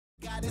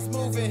God is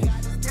moving.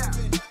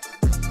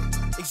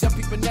 It's Young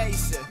People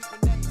Nation.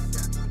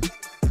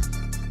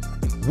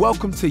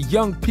 Welcome to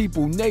Young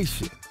People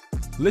Nation.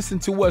 Listen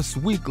to us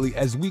weekly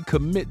as we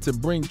commit to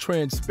bring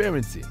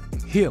transparency,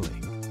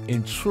 healing,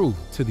 and truth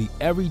to the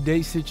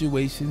everyday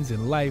situations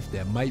in life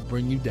that might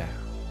bring you down.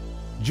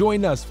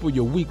 Join us for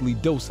your weekly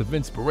dose of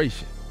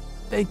inspiration.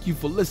 Thank you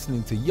for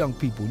listening to Young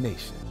People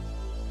Nation.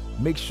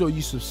 Make sure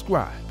you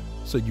subscribe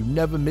so you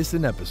never miss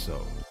an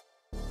episode.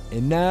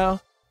 And now,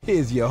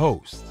 here's your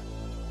host,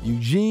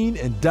 Eugene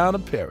and Donna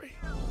Perry.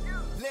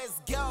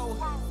 Let's go.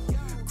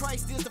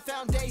 Christ is the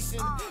foundation.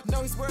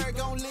 Know His word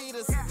gon' lead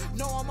us.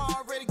 Know I'm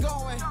already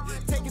going.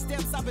 Taking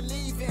steps I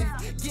believe in.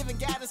 Giving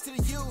guidance to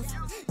the youth.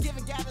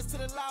 Giving guidance to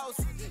the lost.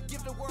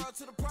 Giving the world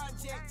to the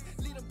project.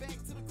 Lead them back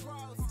to the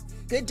cross.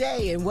 Good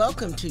day and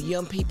welcome to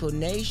Young People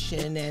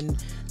Nation,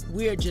 and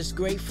we're just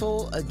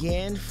grateful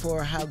again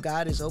for how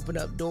God has opened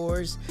up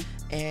doors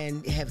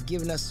and have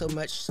given us so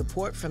much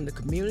support from the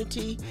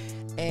community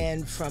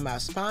and from our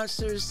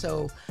sponsors.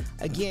 So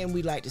again,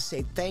 we'd like to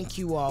say thank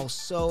you all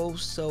so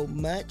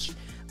much.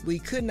 We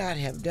could not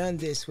have done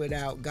this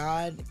without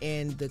God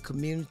and the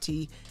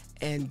community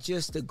and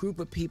just the group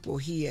of people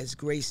He has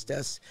graced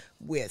us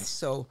with.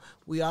 So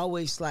we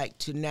always like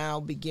to now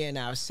begin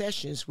our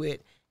sessions with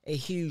a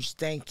huge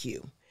thank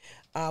you.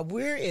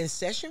 We're in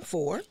session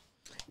 4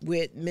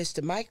 with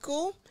Mr.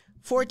 Michael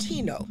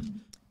Fortino.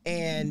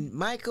 And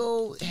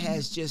Michael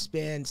has just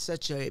been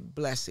such a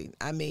blessing.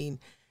 I mean,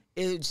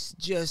 it's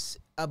just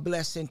a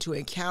blessing to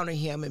encounter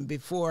him. And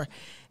before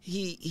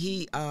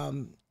he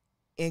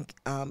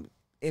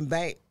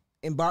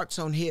embarks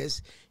on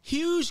his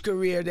huge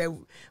career, that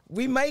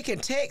we may can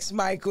text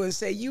Michael and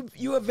say,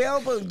 you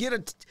available, and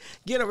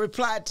get a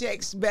reply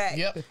text back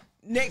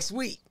next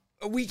week.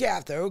 A week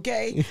after,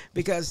 okay?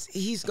 Because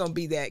he's going to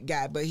be that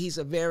guy, but he's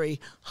a very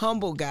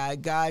humble guy.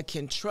 God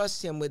can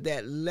trust him with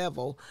that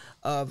level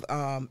of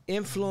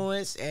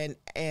influence, and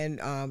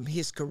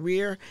his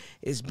career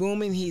is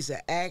booming. He's an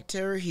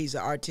actor. He's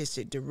an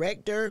artistic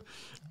director.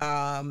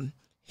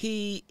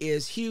 He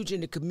is huge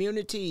in the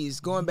community. He's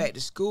going back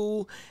to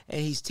school,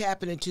 and he's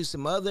tapping into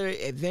some other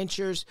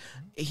adventures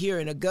here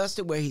in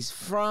Augusta, where he's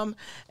from.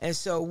 And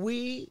so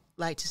we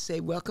like to say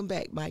welcome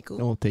back,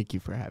 Michael. Oh, thank you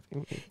for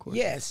having me.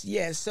 Yes.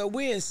 So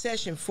we're in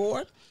session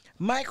 4,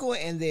 Michael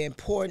and the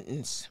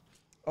importance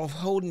of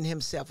holding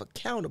himself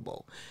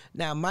accountable.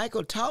 Now,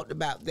 Michael talked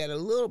about that a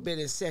little bit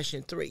in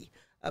session 3,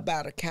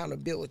 about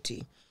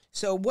accountability.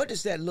 So what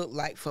does that look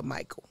like for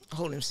Michael,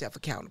 holding himself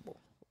accountable?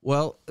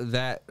 Well,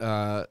 that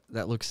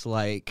looks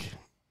like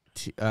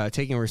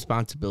taking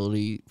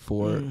responsibility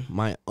for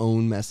my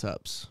own mess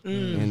ups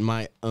and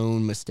my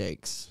own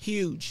mistakes.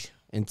 Huge.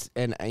 And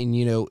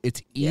you know,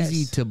 it's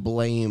easy to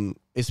blame,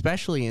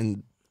 especially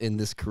in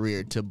this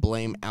career, to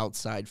blame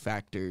outside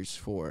factors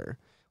for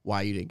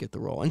why you didn't get the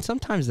role. And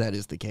sometimes that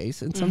is the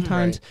case. And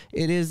sometimes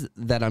it is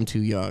that I'm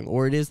too young,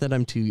 or it is that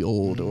I'm too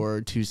old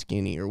or too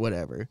skinny or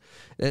whatever.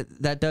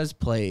 That does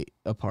play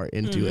a part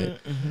into it.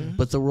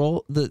 But the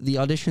role, the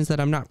auditions that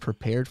I'm not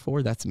prepared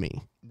for, that's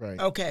me. Right.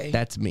 Okay.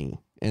 That's me.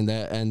 And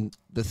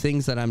the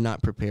things that I'm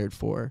not prepared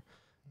for,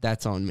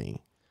 that's on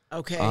me.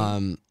 Okay.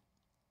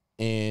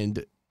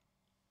 And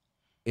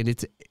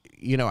it's,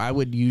 you know, I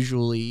would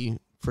usually,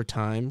 for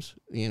times,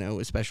 you know,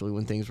 especially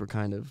when things were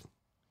kind of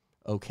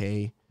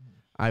okay,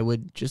 I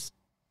would just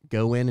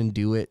go in and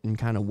do it and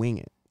kind of wing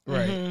it.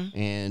 Right.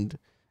 And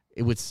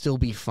it would still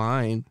be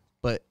fine,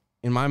 but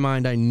in my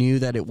mind, I knew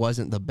that it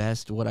wasn't the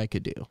best what I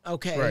could do.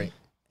 Okay. Right.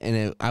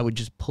 And I would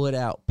just pull it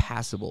out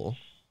passable.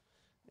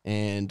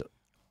 And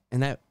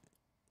at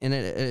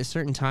a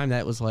certain time,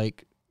 that was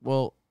like,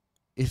 well,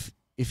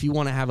 if you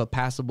want to have a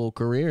passable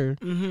career,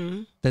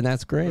 then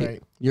that's great.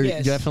 Right.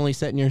 You're definitely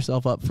setting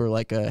yourself up for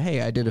like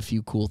hey, I did a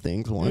few cool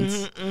things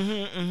once.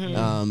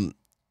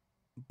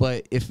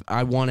 But if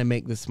I want to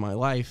make this my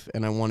life,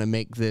 and I want to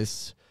make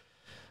this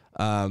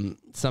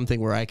something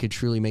where I could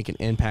truly make an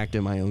impact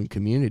in my own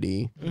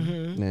community,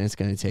 then it's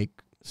going to take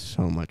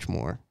so much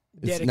more.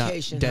 Dedication.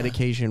 It's not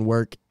dedication,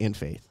 work, and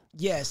faith.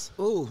 Yes.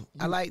 Ooh,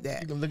 I like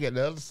that. You can look at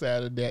the other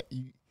side of that.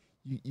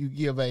 You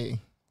give a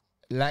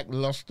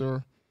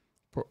lackluster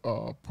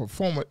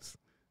performance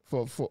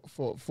for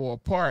a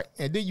part,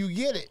 and then you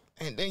get it,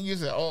 and then you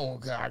say, "Oh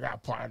God, I got a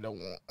part I don't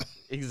want."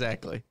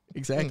 Exactly.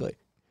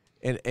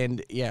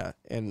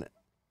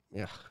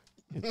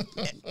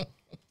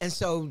 And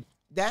so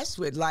that's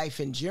with life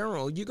in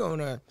general. You're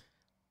gonna,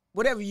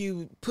 whatever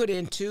you put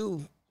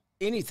into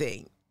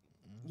anything,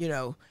 you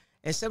know.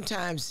 And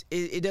sometimes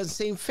it doesn't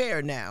seem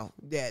fair now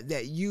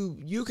that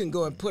you can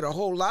go and put a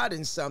whole lot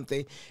in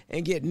something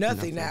and get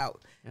nothing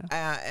out.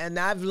 Yeah. And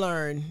I've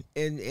learned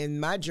in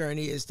my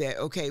journey is that,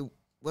 okay,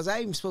 was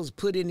I even supposed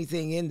to put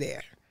anything in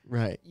there?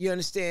 Right. You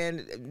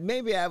understand?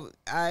 Maybe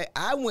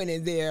I went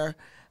in there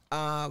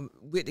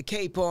with the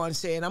cape on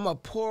saying, I'm going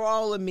to pour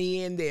all of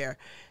me in there.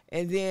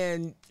 And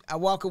then I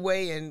walk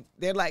away and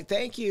they're like,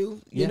 thank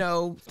you. You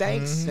know,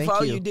 thanks for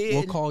all you did.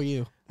 We'll call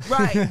you.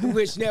 Right,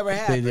 which never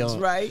happens,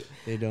 right?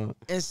 They don't.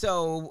 And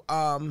so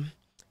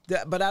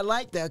But I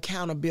like the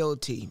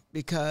accountability,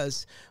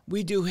 because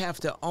we do have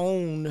to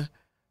own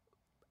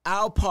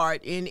our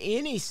part in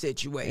any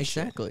situation.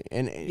 Exactly.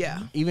 And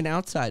Yeah. even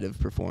outside of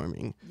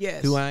performing,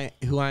 Yes. who I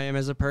am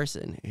as a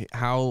person,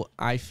 how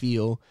I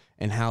feel,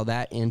 and how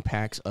that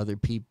impacts other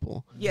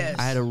people. Yes.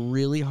 I had a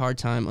really hard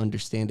time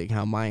understanding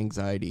how my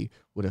anxiety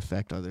would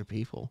affect other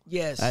people.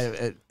 Yes.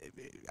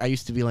 I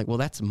used to be like, well,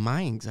 that's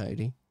my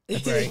anxiety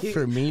Right.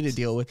 for me to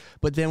deal with.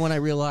 But then when I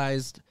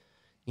realized,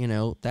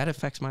 that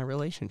affects my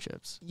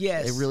relationships.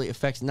 Yes. It really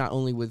affects not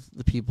only with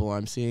the people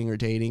I'm seeing or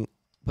dating,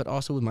 but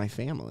also with my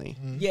family.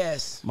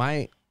 Yes.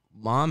 My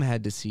mom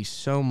had to see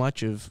so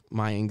much of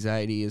my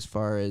anxiety, as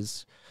far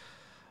as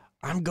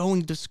I'm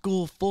going to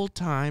school full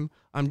time.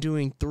 I'm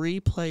doing 3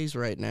 plays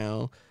right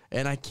now,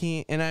 and I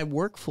can't, and I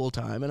work full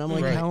time. And I'm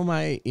like, Right. how am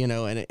I,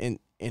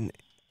 and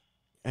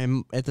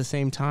at the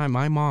same time,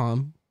 my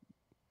mom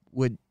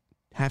would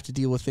have to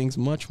deal with things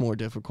much more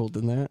difficult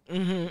than that.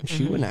 Mm-hmm,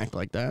 She wouldn't act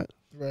like that.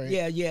 Right.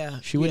 Yeah, yeah.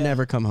 She would yeah.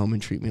 never come home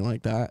and treat me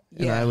like that.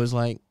 And Yeah. I was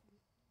like,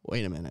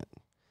 wait a minute.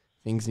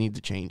 Things need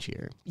to change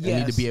here. I need to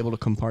Yes. be able to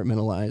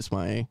compartmentalize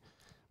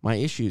my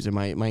issues and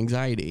my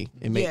anxiety.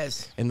 And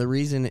Yes. And the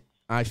reason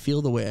I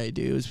feel the way I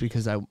do is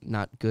because I'm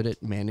not good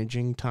at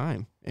managing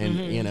time. And,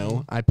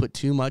 Mm-hmm. I put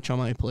too much on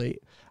my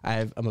plate.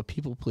 I'm a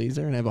people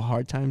pleaser, and I have a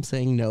hard time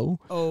saying no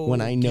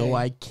when I know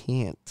Okay. I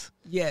can't.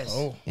 Yes.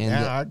 Oh, And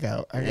now I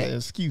got an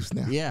excuse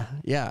now.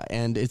 Yeah.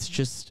 And it's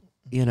just,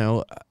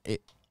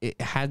 it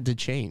had to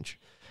change.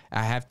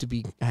 I had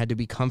to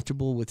be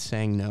comfortable with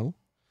saying no,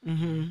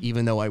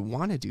 even though I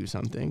want to do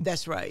something.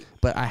 That's right.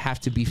 But I have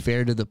to be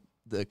fair to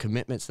the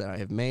commitments that I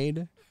have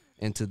made,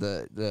 and to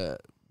the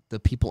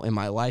people in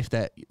my life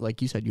that,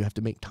 like you said, you have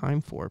to make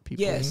time for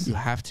people. Yes. You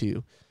have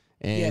to.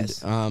 And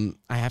Yes.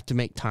 I have to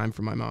make time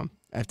for my mom.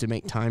 I have to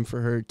make time for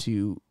her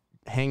to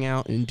hang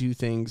out and do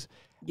things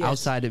Yes.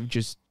 outside of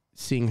just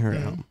seeing her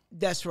at home.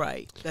 That's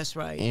right. That's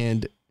right.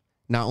 And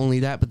not only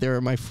that, but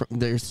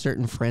there's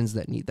certain friends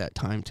that need that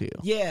time too.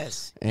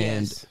 Yes.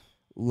 And yes.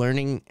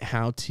 learning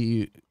how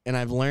to, and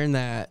I've learned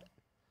that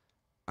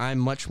I'm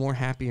much more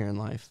happier in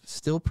life,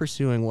 still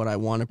pursuing what I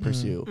want to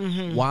pursue,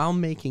 while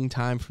making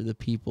time for the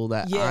people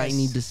that I Yes.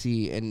 need to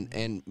see,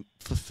 and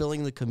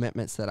fulfilling the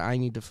commitments that I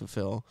need to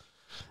fulfill,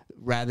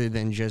 rather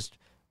than just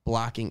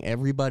blocking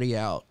everybody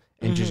out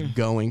and just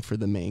going for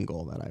the main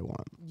goal that I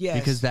want. Yes.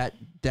 Because that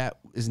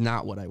is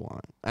not what I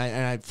want.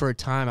 I for a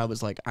time, I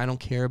was like, I don't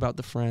care about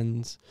the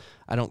friends.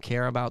 I don't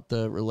care about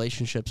the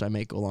relationships I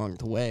make along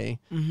the way.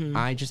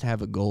 I just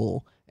have a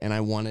goal, and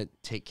I want to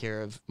take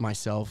care of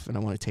myself, and I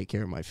want to take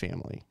care of my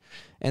family.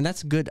 And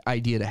that's a good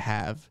idea to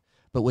have.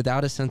 But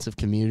without a sense of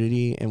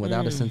community and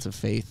without a sense of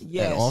faith,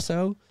 Yes.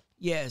 also,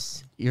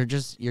 Yes. you're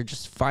just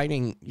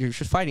fighting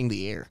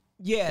the air.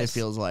 Yes. It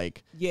feels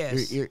like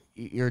Yes.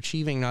 you're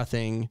achieving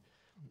nothing,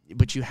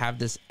 but you have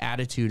this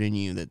attitude in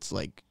you that's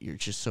like, you're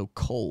just so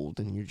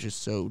cold and you're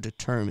just so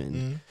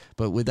determined.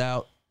 But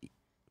without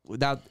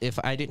if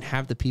I didn't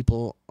have the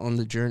people on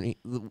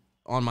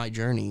my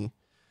journey,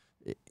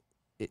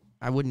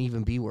 I wouldn't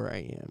even be where I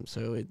am.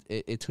 So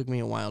it took me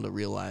a while to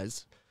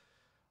realize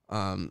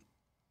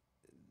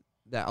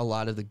that a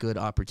lot of the good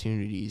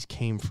opportunities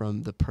came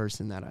from the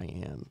person that I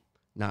am,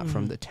 not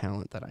from the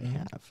talent that I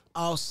have.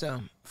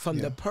 Awesome. From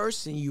the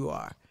person you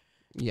are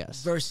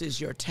Yes. versus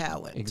your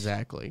talent.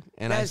 Exactly.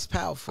 And That's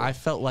powerful. I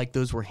felt like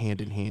those were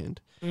hand in hand.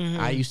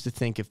 I used to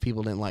think if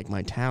people didn't like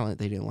my talent,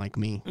 they didn't like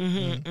me.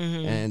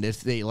 And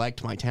if they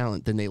liked my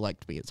talent, then they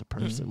liked me as a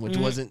person, which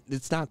wasn't,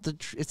 it's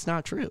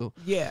not true.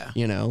 Yeah.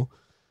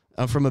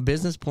 From a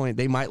business point,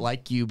 they might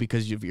like you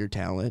because of your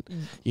talent,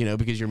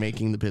 because you're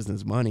making the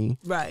business money.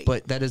 Right.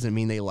 But that doesn't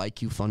mean they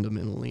like you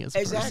fundamentally as a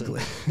Exactly.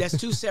 person. That's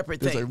two separate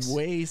Those things. are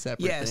way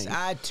separate Yes, things.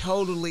 I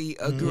totally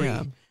agree.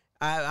 Yeah.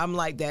 I'm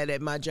like that at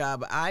my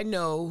job. I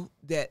know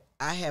that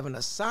I have an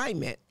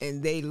assignment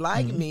and they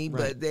like me,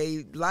 but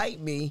they like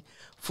me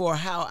for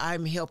how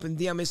I'm helping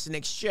them. It's an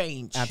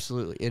exchange.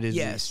 Absolutely. It is an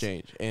Yes.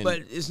 exchange. And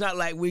But it's not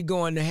like we're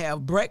going to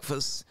have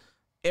breakfast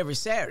every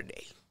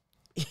Saturday.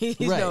 right.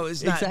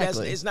 It's not.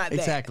 Exactly. It's not that.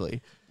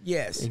 Exactly.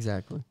 Yes.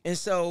 Exactly. And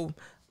so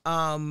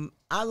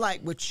I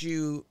like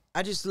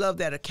I just love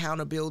that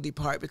accountability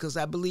part, because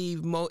I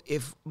believe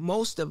if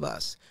most of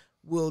us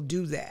will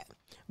do that,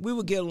 we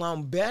will get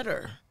along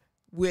better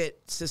with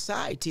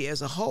society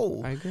as a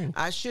whole. I agree.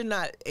 I should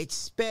not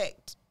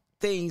expect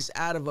things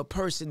out of a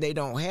person they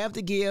don't have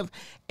to give,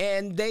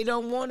 and they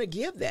don't want to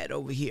give that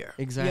over here.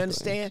 Exactly. You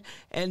understand?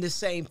 And the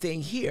same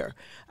thing here.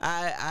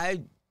 I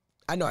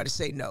know how to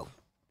say no,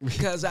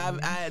 because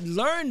I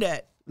learned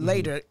that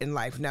later in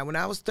life. Now, when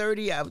I was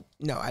 30, I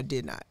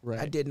did not. Right.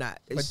 I did not.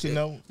 But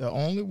the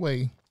only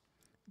way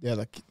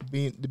that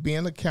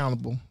being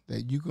accountable,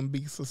 that you can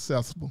be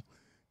successful,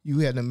 you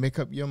had to make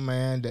up your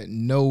mind that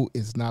no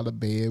is not a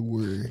bad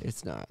word.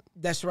 It's not.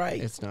 That's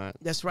right. It's not.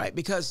 That's right,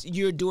 because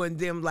you're doing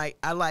them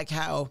I like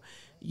how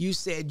you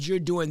said you're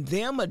doing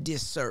them a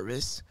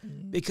disservice,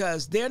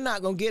 because they're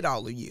not going to get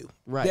all of you.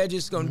 Right. They're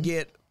just going to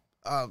get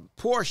a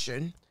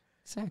portion,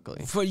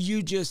 Exactly. For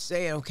you just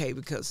saying, okay,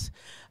 because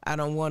I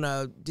don't want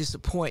to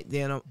disappoint,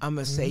 then I'm going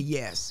to say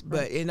yes.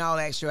 But in all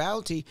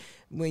actuality,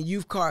 when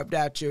you've carved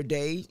out your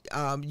day,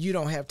 you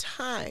don't have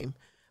time,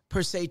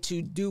 per se,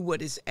 to do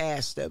what is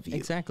asked of you.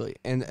 Exactly.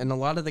 And a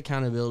lot of the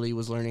accountability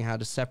was learning how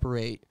to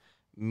separate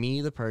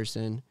me, the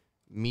person,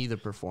 me, the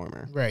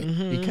performer. Right.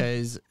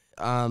 Because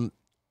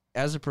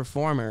as a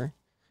performer,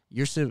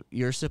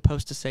 you're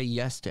supposed to say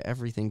yes to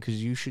everything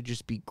because you should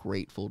just be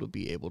grateful to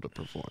be able to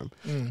perform,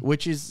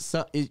 which is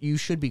you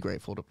should be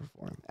grateful to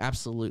perform.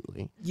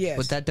 Absolutely. Yes.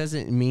 But that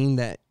doesn't mean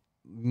that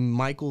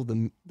Michael,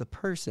 the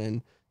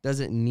person,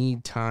 doesn't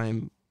need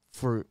time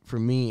for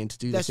me and to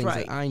do the That's things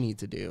right. that I need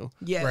to do.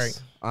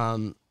 Yes.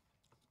 Right.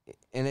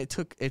 And it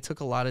took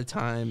a lot of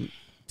time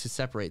to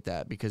separate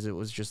that because it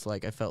was just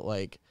like I felt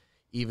like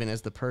even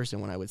as the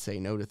person when I would say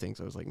no to things,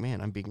 I was like, man,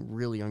 I'm being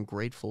really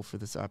ungrateful for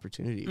this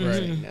opportunity for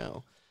saying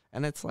no.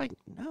 And it's like,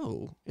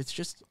 no, it's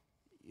just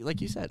like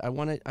you said, I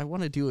want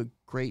to do a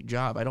great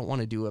job. I don't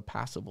want to do a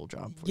passable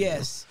job for you.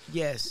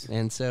 Yes.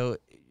 And so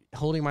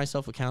holding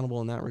myself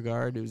accountable in that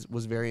regard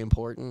was very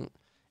important.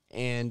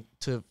 And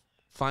to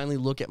finally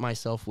look at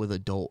myself with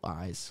adult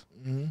eyes,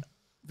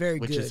 Very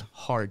which good. is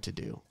hard to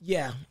do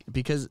Yeah.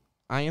 because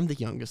I am the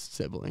youngest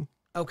sibling.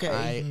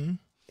 Okay.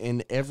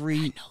 In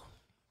every,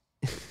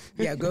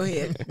 Yeah, go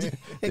ahead.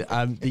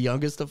 I'm the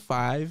youngest of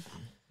 5.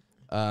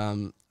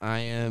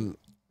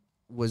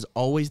 Was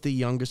always the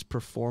youngest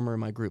performer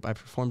in my group. I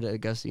performed at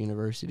Augusta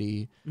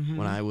University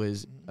when I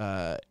was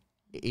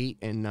 8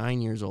 and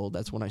 9 years old.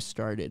 That's when I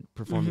started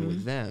performing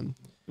with them.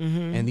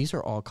 And these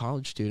are all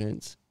college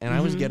students. And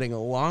I was getting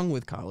along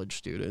with college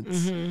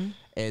students.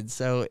 And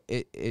so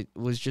it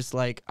was just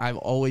like I've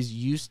always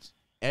used...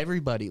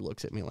 Everybody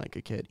looks at me like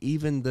a kid.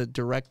 Even the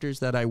directors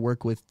that I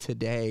work with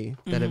today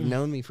that have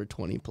known me for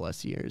 20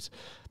 plus years,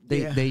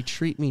 they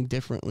treat me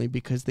differently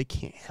because they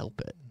can't help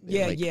it.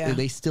 Yeah.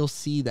 They still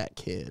see that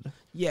kid.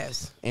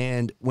 Yes.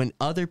 And when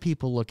other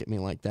people look at me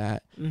like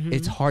that,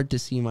 it's hard to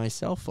see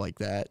myself like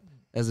that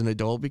as an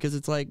adult because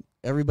it's like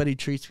everybody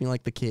treats me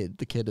like the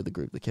kid of the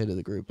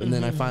group. And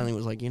then I finally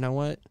was like, you know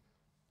what?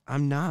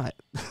 I'm not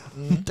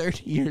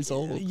 30 years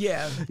old.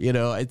 Yeah. You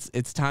know,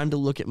 it's time to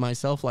look at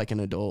myself like an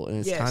adult, and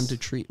it's time to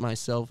treat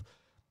myself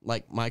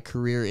like my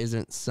career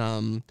isn't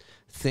some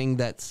thing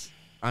that's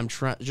I'm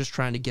just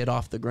trying to get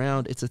off the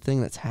ground. It's a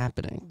thing that's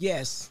happening.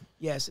 Yes.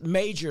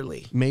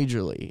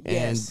 Majorly.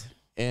 Yes.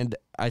 And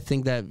I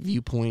think that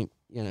viewpoint,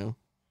 you know,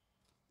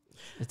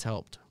 it's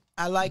helped.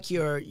 I like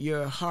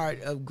your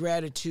heart of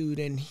gratitude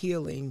and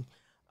healing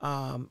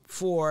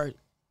for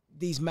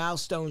these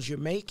milestones you're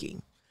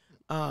making.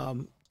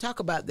 Talk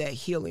about that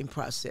healing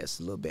process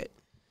a little bit.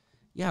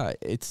 Yeah,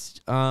 it's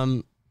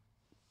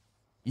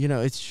you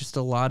know, it's just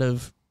a lot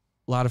of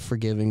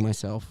forgiving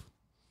myself.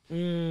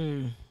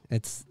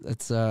 It's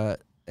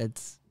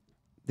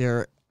there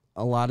are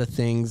a lot of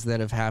things that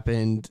have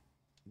happened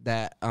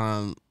that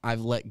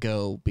I've let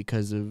go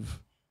because of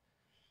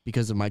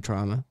my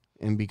trauma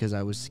and because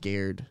I was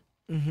scared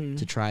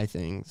to try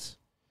things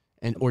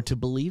or to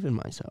believe in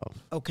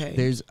myself.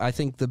 Okay. I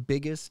think the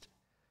biggest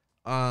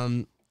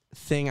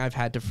thing I've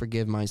had to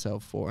forgive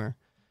myself for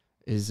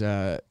is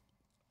I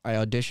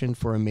auditioned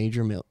for a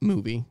major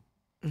movie.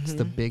 It's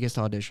the biggest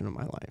audition of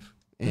my life.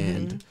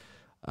 And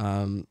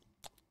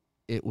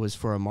it was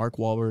for a Mark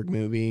Wahlberg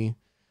movie,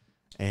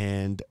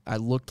 and I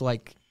looked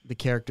like the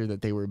character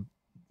that they were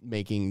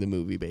making the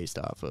movie based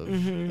off of,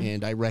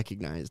 and I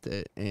recognized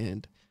it,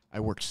 and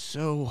I worked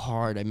so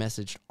hard. I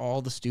messaged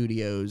all the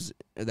studios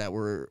that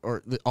were,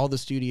 all the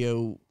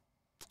studio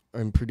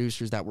and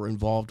producers that were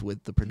involved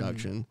with the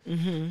production,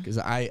 because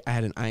I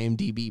had an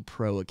IMDb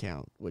Pro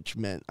account, which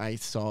meant I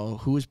saw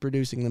who was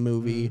producing the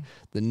movie,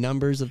 the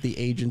numbers of the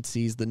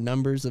agencies, the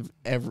numbers of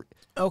every...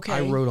 Okay.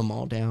 I wrote them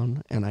all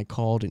down, and I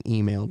called and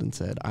emailed and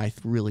said, I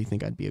really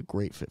think I'd be a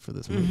great fit for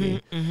this movie.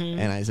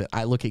 And I said,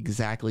 I look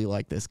exactly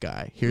like this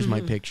guy. Here's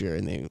my picture.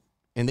 And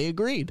they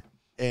agreed.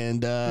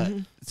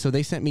 And so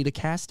they sent me to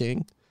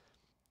casting,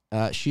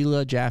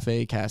 Sheila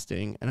Jaffe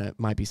Casting, and I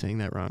might be saying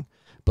that wrong,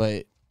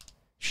 but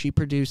she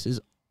produces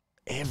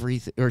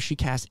everything, or she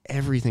casts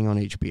everything on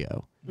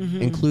HBO,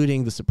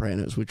 including The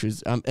Sopranos, which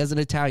is, as an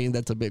Italian,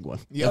 that's a big one.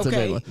 Yeah. That's a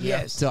big one.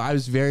 Yes. So I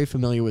was very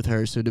familiar with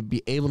her. So to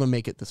be able to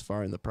make it this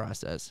far in the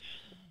process,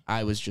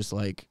 I was just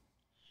like,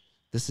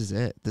 this is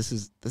it. This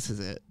is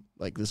it.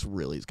 Like, this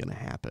really is going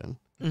to happen.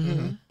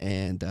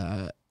 And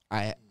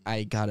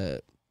I got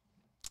to,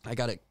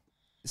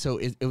 so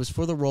it was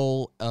for the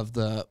role of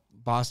the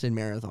Boston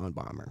Marathon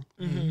bomber,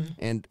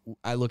 and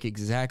I look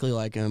exactly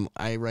like him.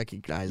 I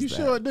recognize You that.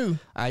 sure do.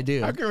 I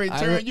do. I can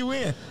return you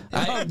in.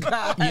 Oh,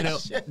 gosh. You know,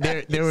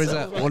 there was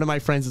one of my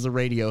friends is a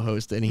radio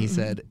host, and he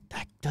said,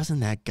 "Doesn't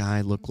that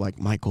guy look like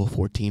Michael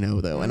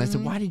Fortino, though?" And I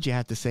said, "Why did you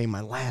have to say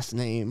my last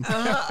name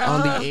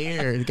on the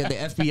air? Get the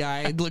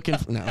FBI looking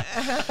for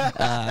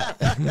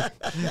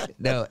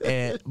no,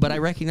 but I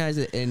recognize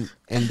it, and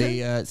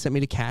they sent me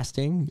to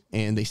casting,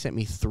 and they sent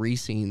me 3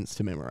 scenes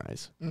to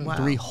memorize, Wow.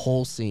 3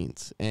 whole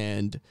scenes, and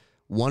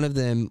one of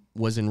them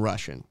was in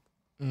Russian,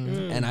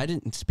 and I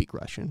didn't speak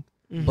Russian.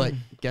 But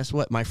guess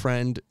what? My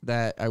friend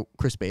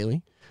Chris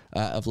Bailey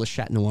of Le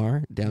Chat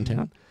Noir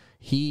downtown,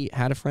 he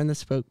had a friend that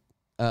spoke,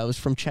 was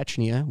from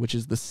Chechnya, which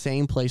is the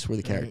same place where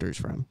the character is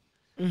from.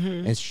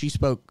 And she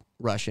spoke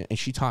Russian, and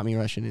she taught me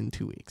Russian in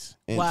 2 weeks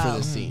for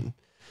this scene.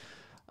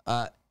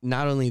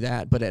 Not only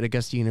that, but at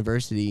Augusta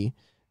University,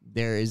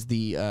 there is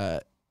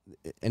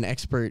an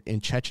expert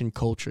in Chechen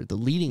culture, the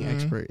leading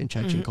expert in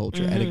Chechen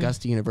culture at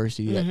Augusta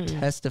University that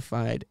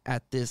testified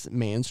at this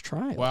man's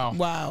trial.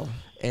 Wow.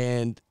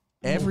 And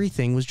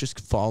everything was just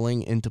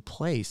falling into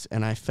place.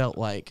 And I felt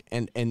like,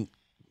 and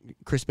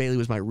Chris Bailey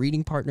was my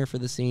reading partner for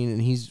the scene,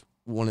 and he's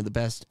one of the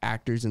best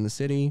actors in the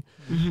city.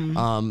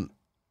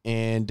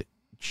 And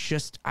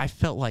just, I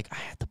felt like I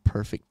had the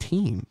perfect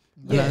team.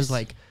 And I was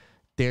like,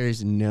 there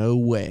is no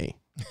way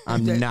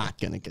I'm not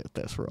going to get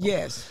this role.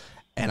 Yes.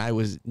 And I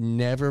was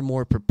never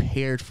more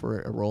prepared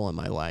for a role in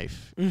my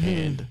life.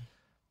 And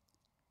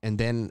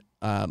then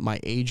my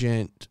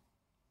agent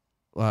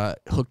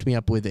hooked me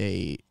up with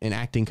an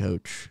acting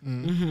coach.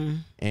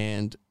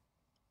 And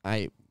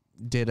I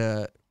did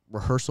a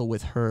rehearsal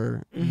with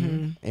her.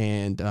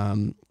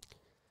 And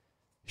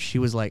she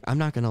was like, I'm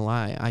not going to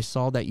lie. I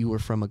saw that you were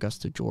from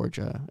Augusta,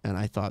 Georgia. And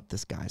I thought,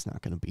 this guy's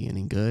not going to be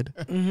any good.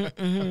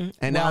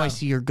 And now I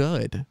see you're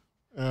good.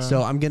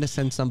 So I'm going to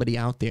send somebody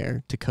out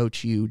there to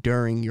coach you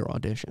during your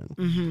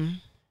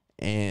audition.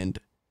 And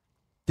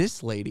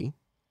this lady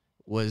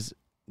was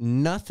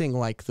nothing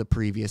like the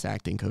previous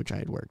acting coach I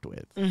had worked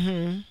with.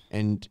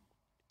 And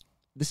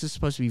this is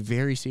supposed to be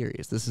very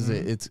serious. This is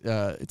it's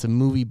a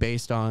movie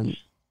based on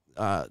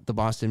the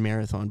Boston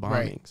Marathon bombings.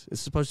 Right.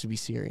 It's supposed to be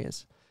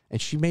serious. And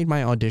she made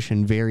my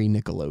audition very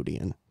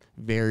Nickelodeon,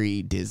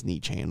 very Disney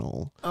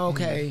Channel.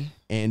 Okay.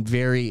 And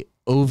very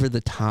over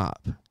the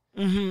top.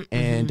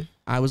 And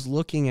I was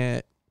looking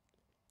at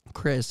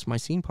Chris, my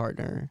scene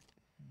partner,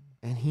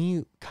 and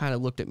he kind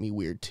of looked at me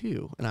weird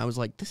too. And I was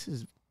like, this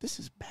is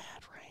bad,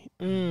 right?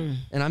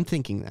 And I'm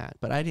thinking that,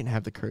 but I didn't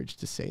have the courage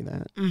to say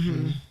that.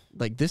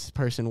 Like, this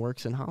person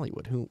works in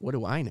Hollywood. What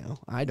do I know?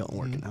 I don't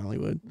work in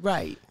Hollywood.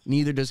 Right.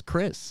 Neither does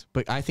Chris.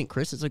 But I think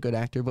Chris is a good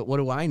actor, but what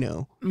do I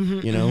know?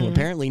 You know,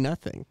 apparently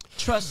nothing.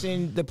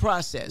 Trusting the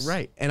process.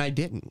 Right. And I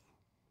didn't.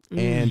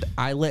 And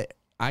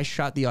I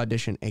shot the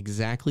audition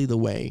exactly the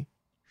way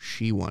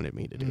she wanted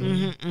me to do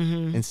it,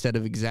 instead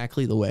of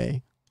exactly the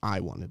way I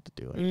wanted to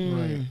do it.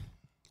 Right.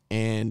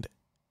 And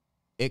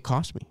it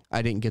cost me.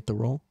 I didn't get the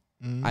role.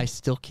 I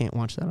still can't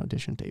watch that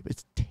audition tape.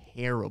 It's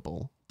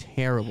terrible.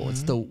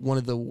 It's one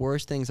of the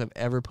worst things I've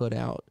ever put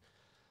out.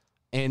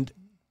 And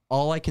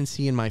all I can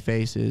see in my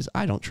face is,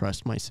 I don't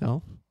trust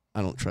myself.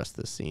 I don't trust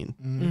this scene.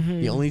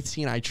 The only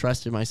scene I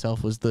trusted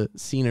myself was the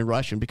scene in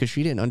Russian, because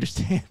she didn't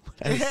understand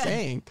what I was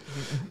saying.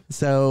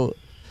 So,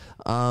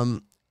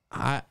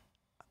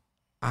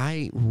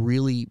 I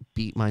really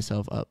beat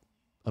myself up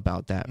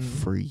about that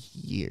for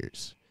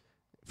years,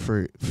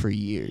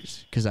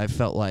 because I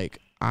felt like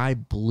I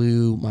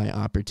blew my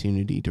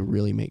opportunity to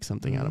really make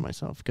something out of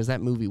myself, because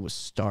that movie was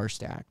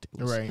star-stacked.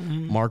 It was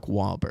Mark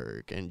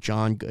Wahlberg and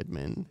John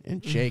Goodman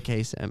and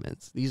J.K.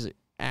 Simmons. These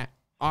are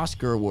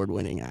Oscar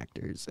award-winning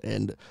actors,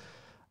 and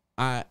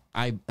I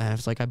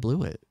was like, I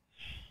blew it,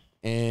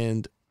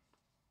 and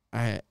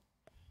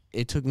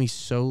it took me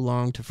so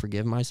long to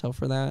forgive myself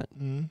for that,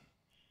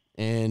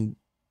 and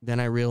then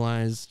I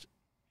realized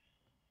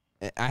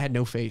I had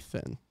no faith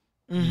then.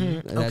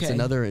 That's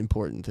another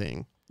important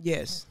thing.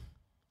 Yes.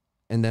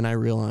 And then I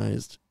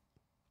realized,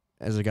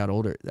 as I got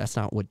older, that's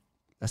not what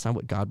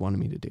God wanted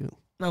me to do.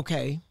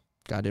 Okay.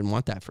 God didn't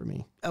want that for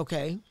me.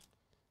 Okay.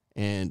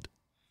 And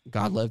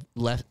God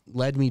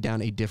led me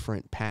down a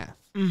different path.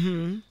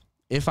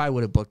 If I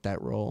would have booked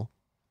that role,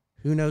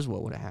 who knows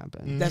what would have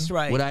happened? That's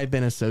right. Would I have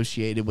been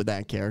associated with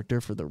that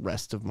character for the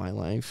rest of my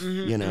life?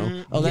 You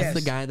know? Oh, that's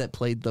the guy that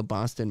played the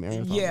Boston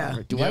Marathon. Yeah.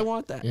 Do I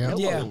want that? Yeah.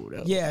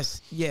 No.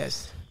 Yes.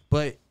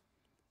 But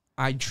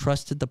I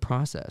trusted the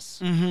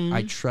process.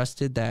 I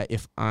trusted that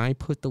if I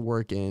put the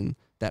work in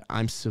that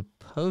I'm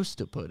supposed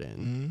to put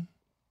in,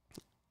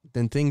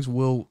 then things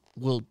will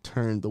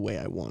turn the way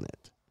I want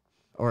it,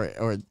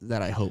 or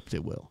that I hoped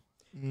it will.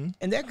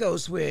 And that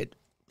goes with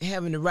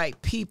having the right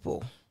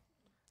people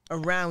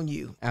around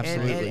you.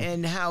 Absolutely.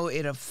 And how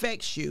it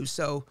affects you.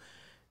 So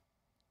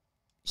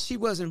she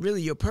wasn't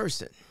really your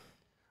person.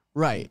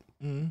 Right.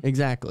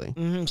 Exactly.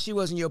 She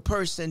wasn't your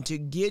person to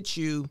get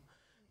you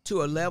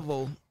to a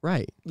level.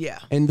 Right. Yeah.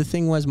 And the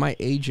thing was, my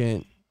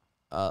agent,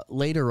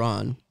 later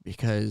on,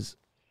 because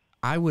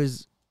I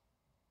was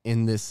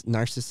in this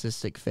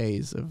narcissistic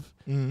phase of,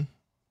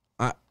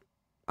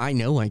 I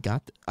know I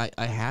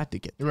had to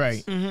get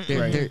this.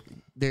 Right.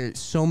 There's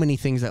so many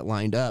things that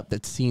lined up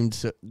that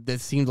seemed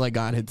like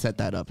God had set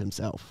that up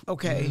himself.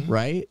 Okay.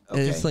 Right? Okay.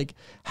 And it's like,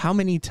 how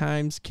many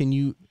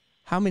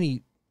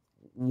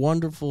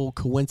wonderful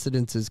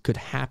coincidences could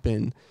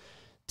happen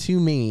to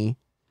me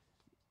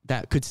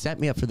that could set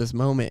me up for this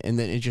moment, and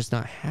then it just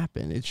not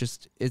happen.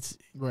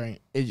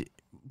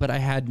 But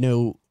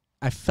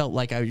I felt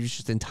like I was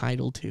just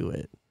entitled to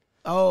it.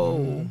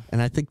 Oh.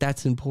 And I think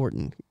that's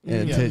important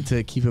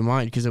to keep in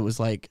mind, because it was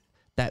like,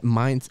 that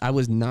mind. I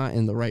was not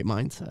in the right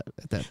mindset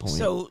at that point.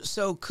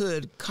 So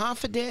could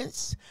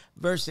confidence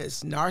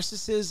versus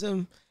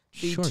narcissism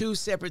be Sure. two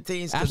separate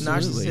things? Because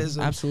Absolutely.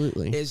 narcissism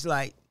Absolutely. is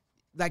like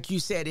you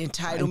said,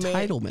 entitlement.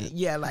 Entitlement.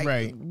 Yeah, like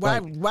Right. why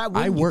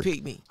Like, wouldn't you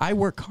pick me? I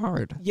work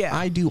hard. Yeah.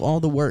 I do all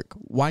the work.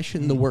 Why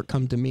shouldn't the work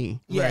come to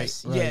me?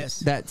 Yes, right. yes.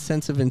 That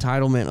sense of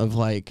entitlement of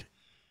like,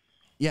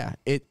 yeah,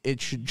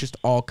 it should just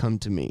all come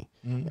to me.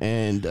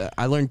 And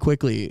I learned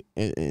quickly.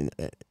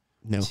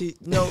 No,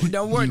 No,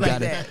 don't work you like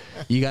gotta, that.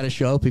 you got to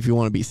show up if you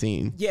want to be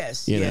seen.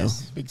 Yes, You know.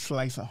 yes. Big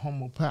slice of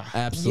humble pie.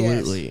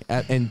 Absolutely.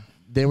 And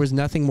there was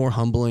nothing more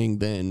humbling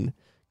than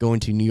going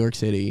to New York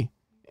City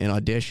and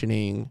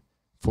auditioning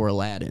for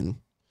Aladdin.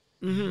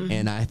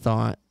 And I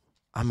thought,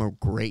 I'm a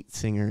great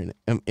singer.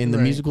 And in the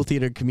Right. musical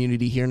theater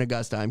community here in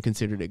Augusta, I'm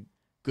considered a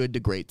good to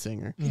great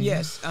singer.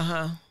 Yes,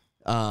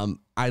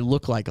 I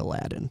look like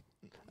Aladdin.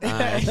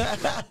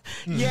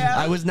 Yeah.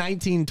 I was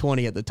 19,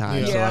 20 at the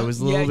time, so Yeah. I was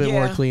a little bit Yeah,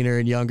 more yeah. cleaner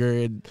and younger.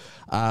 And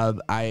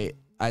I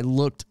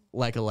looked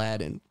like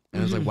Aladdin.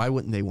 And I was like, why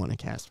wouldn't they want to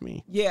cast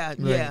me? yeah,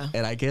 yeah.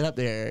 And I get up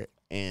there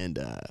and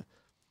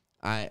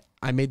I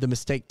made the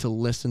mistake to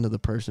listen to the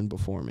person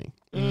before me.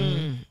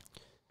 It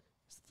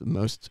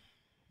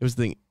was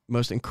the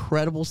most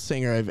incredible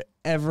singer I've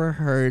ever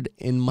heard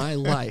in my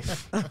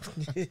life.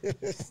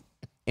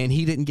 And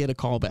he didn't get a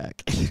call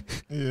back.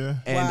 Yeah.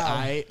 And Wow.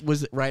 I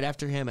was right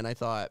after him and I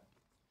thought,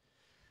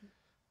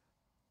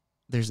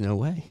 there's no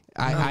way.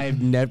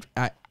 I've never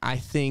I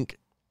think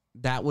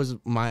that was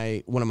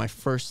one of my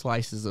first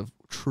slices of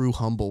true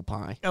humble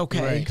pie.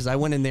 Okay. Right. Because I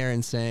went in there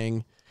and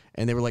sang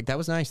and they were like, that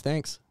was nice,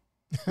 thanks.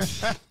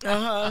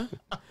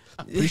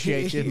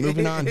 Appreciate you.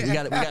 Moving on. We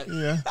got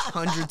Yeah.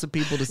 hundreds of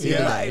people to see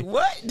Yeah. Like today.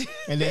 what?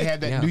 And they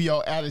had that Yeah. New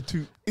York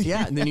attitude.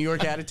 Yeah, the New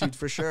York attitude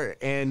for sure.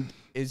 And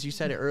as you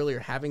said it earlier,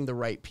 having the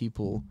right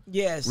people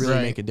Yes. really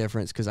Right. make a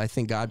difference because I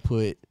think God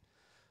put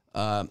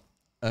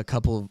a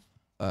couple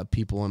of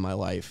people in my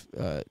life,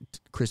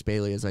 Chris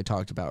Bailey, as I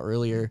talked about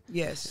earlier,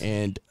 Yes.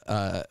 and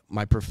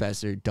my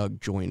professor,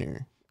 Doug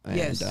Joyner. And,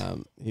 Yes.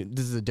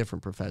 this is a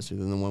different professor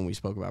than the one we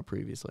spoke about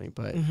previously,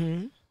 but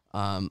Mm-hmm.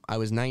 I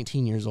was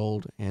 19 years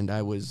old and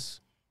I was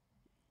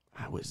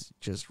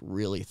just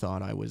really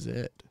thought I was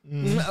it.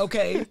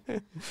 Okay.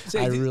 So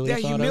I really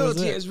that thought I was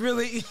humility it. is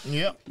really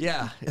Yep.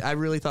 Yeah, I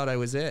really thought I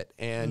was it.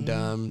 And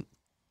I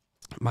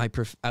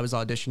was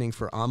auditioning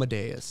for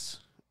Amadeus,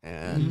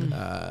 and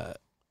I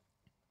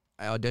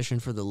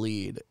auditioned for the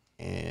lead,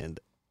 and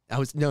I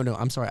was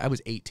I'm sorry, I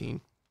was 18,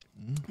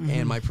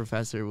 and my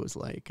professor was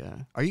like,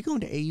 "Are you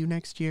going to AU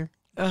next year?"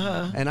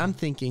 And I'm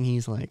thinking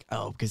he's like,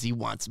 "Oh, because he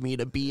wants me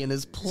to be in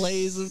his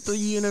plays at the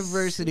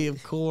university,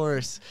 of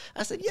course."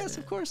 I said, "Yes,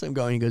 of course I'm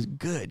going." He goes,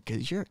 "Good,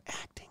 because your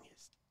acting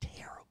is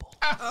terrible."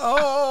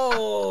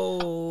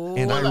 Oh.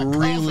 And What I a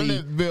really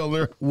confidence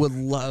builder. would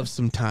love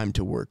some time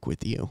to work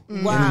with you.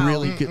 Wow. And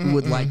really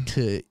would like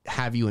to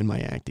have you in my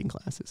acting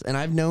classes. And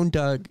I've known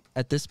Doug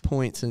at this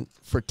point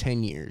for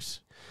 10 years.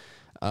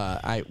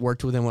 I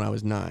worked with him when I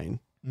was 9.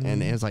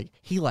 And it was like,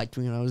 he liked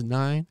me when I was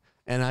 9.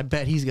 And I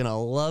bet he's going to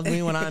love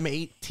me when I'm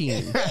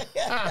 18.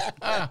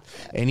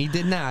 And he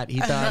did not. He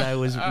thought I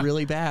was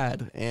really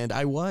bad. And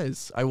I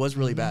was. I was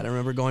really bad. I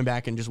remember going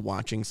back and just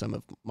watching some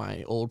of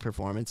my old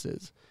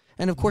performances.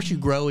 And of course, you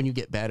grow and you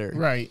get better.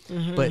 Right.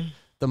 But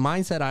the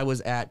mindset I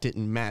was at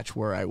didn't match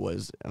where I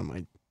was on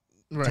my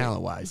Right.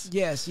 talent wise.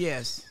 Yes,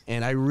 yes.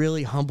 And I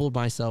really humbled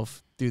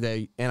myself through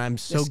that. And I'm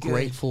so That's good.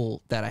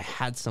 grateful that I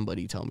had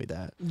somebody tell me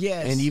that.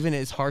 Yes. And even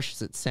as harsh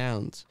as it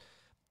sounds,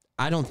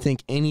 I don't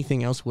think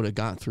anything else would have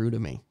got through to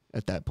me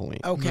at that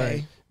point.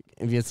 Okay.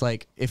 If it's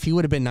like, if he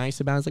would have been nice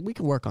about it, it's like, we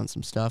can work on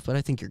some stuff, but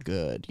I think you're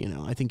good. You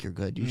know, I think you're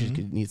good. You just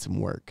need some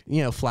work.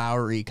 You know,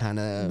 flowery kind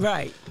of.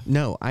 Right.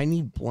 No, I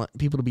need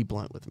people to be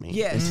blunt with me.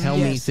 Yes, And tell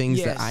me yes, things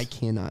yes. that I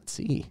cannot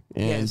see.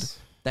 And Yes.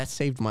 that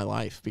saved my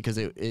life because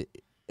it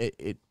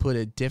put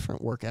a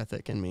different work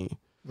ethic in me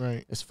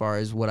Right. as far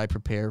as what I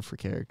prepare for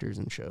characters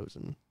and shows.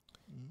 And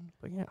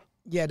but yeah.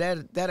 Yeah,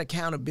 that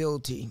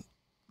accountability,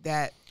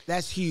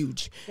 that's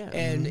huge. Yeah.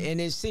 And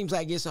it seems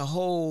like it's a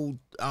whole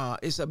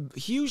it's a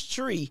huge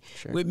tree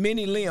Sure. with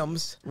many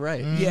limbs.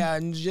 Right. Yeah,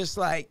 and just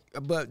like,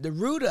 but the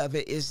root of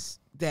it is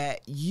that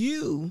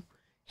you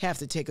have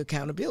to take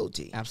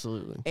accountability.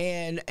 Absolutely.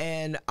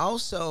 And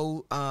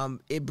also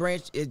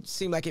it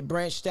seemed like it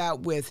branched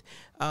out with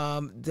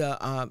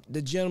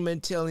the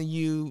gentleman telling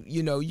you,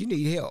 you know, you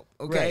need help.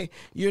 Okay, Right.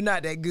 you're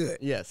not that good.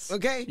 Yes.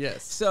 Okay.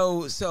 Yes.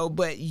 So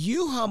but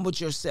you humbled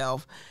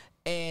yourself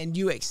and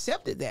you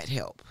accepted that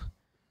help.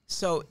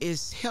 So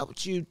it's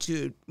helped you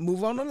to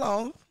move on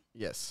along.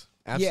 Yes.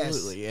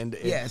 Absolutely. And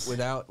Yes.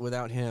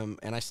 without him,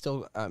 and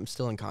I'm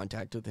still in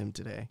contact with him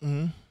today.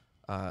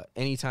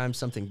 Anytime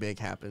something big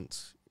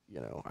happens, you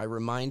know, I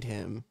remind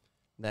him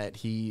that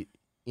he,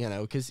 you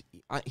know, because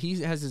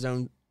he has his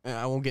own.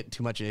 I won't get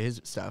too much into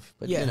his stuff,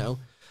 but Yeah. you know,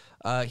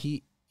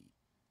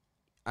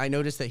 I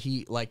noticed that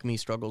he, like me,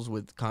 struggles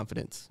with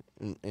confidence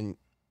in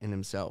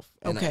himself.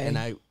 And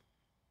Okay.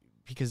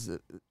 because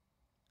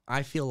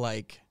I feel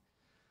like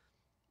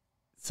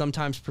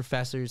sometimes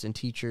professors and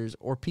teachers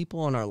or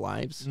people in our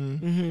lives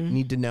Mm-hmm.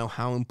 need to know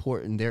how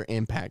important their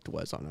impact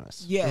was on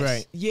us. Yes.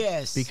 Right.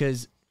 Yes.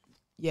 Because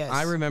yes.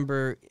 I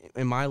remember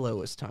in my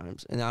lowest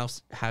times, and I'll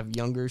have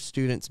younger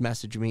students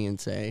message me and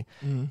say,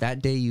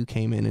 that day you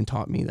came in and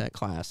taught me that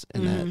class,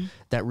 and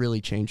that really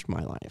changed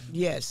my life.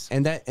 Yes.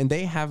 And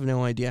they have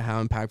no idea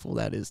how impactful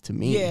that is to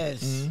me.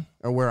 Yes.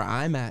 Or where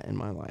I'm at in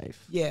my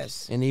life.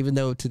 Yes. And even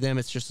though to them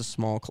it's just a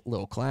small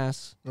little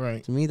class,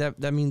 Right. to me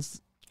that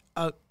means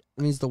A,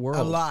 it means the world.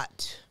 a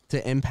lot.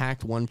 To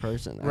impact one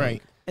person.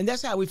 Right. And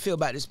that's how we feel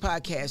about this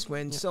podcast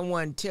when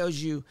someone tells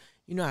you,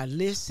 you know, I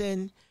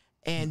listen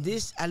I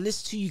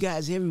listen to you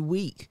guys every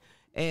week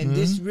and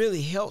this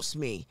really helps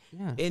me.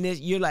 Yeah. And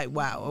you're like,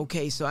 wow,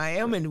 okay, so I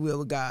am in the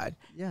will of God.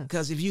 Yeah.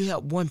 Because if you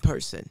help one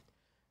person,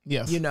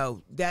 Yes. you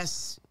know,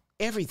 that's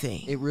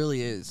everything. It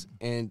really is.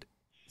 And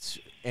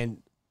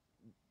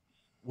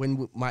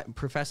when my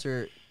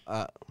professor,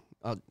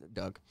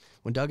 Doug,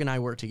 when Doug and I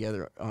worked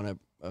together on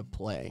a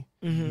play,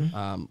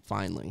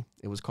 finally,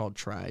 it was called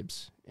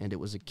Tribes, and it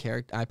was a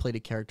character. I played a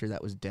character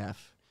that was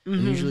deaf.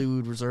 And usually we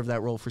would reserve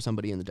that role for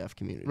somebody in the deaf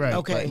community. Right.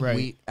 Okay. But Right.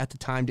 we at the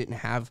time didn't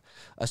have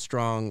a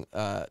strong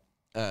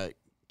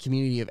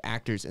community of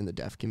actors in the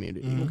deaf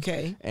community.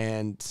 Okay.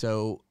 And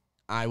so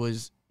I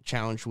was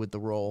challenged with the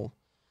role.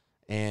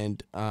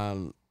 And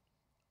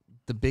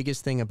the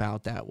biggest thing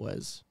about that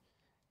was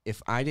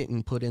if I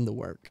didn't put in the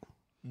work,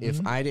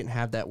 if I didn't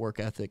have that work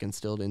ethic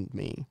instilled in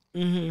me,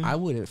 I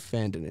would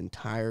offend an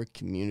entire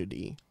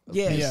community of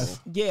Yes.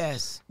 people.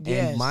 Yes.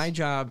 Yes. And my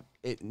job,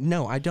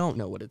 no, I don't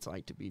know what it's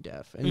like to be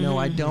deaf. And no,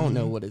 I don't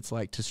know what it's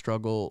like to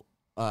struggle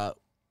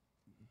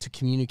to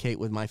communicate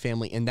with my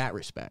family in that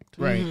respect.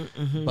 Right.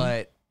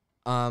 But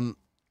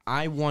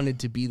I wanted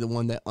to be the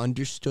one that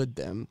understood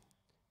them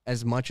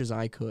as much as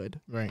I could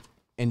Right.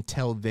 and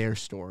tell their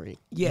story.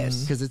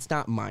 Yes. Because it's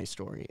not my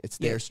story, it's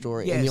their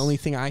story. Yes. And the only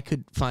thing I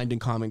could find in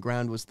common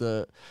ground was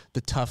the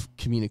tough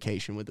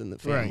communication within the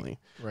family.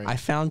 Right. I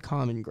found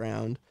common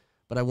ground,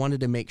 but I wanted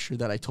to make sure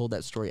that I told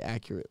that story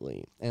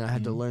accurately. And I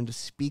had to learn to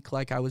speak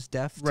like I was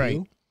deaf Right.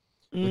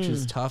 too, which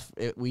is tough.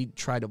 We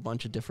tried a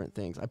bunch of different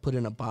things. I put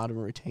in a bottom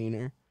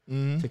retainer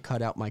to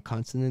cut out my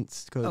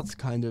consonants because it's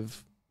kind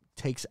of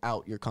takes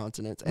out your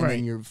consonants. And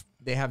Right. then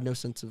they have no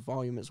sense of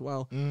volume as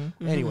well.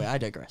 Anyway, I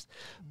digress.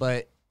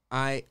 But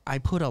I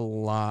put a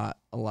lot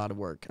of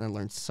work, and I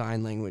learned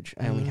sign language.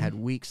 I only had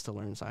weeks to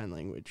learn sign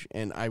language,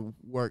 and I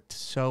worked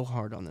so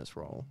hard on this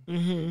role.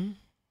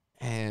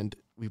 And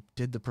we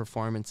did the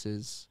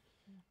performances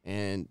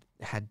and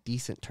had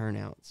decent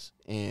turnouts,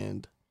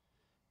 and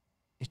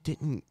it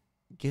didn't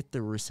get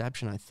the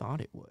reception I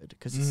thought it would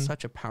because it's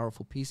such a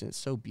powerful piece and it's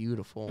so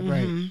beautiful.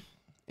 Right.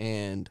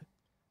 And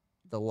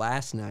the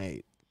last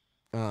night,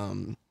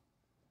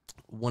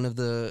 one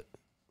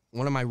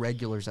of my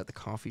regulars at the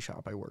coffee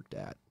shop I worked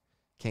at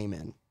came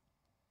in,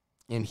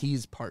 and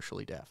he's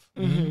partially deaf,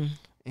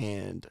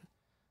 and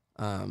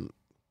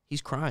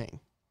he's crying,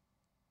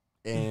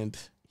 and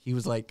he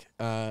was like,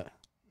 "That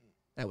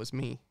was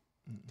me."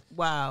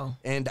 Wow.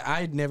 And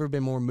I'd never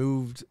been more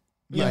moved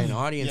by an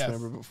audience Yes.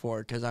 member before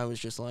because I was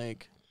just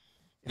like,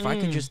 if I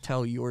could just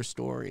tell your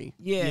story,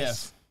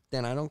 Yes.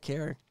 then I don't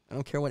care. I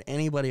don't care what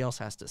anybody else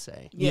has to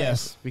say.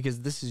 Yes. Because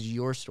this is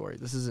your story.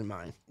 This isn't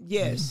mine.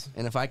 Yes.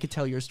 And if I could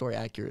tell your story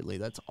accurately,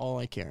 that's all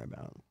I care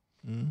about.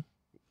 You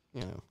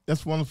know.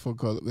 That's wonderful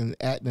because in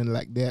acting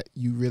like that,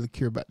 you really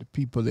care about the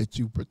people that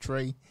you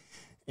portray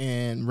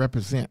and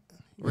represent.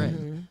 Right.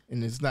 And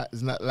it's not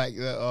like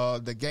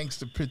the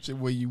gangster picture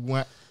where you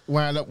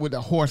wind up with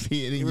a horse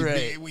head in your Right.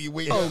 bed when you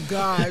wake Oh up.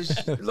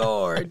 gosh,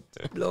 Lord,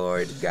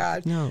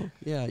 God. No.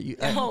 Yeah.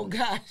 Oh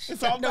gosh.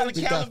 It's all about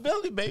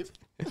accountability, baby.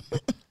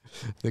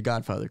 The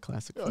Godfather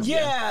classic.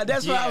 Yeah,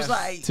 that's what I was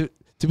Yes. like.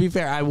 To be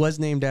fair, I was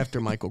named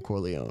after Michael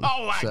Corleone.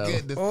 Oh my so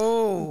goodness!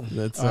 Oh,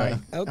 That's All right.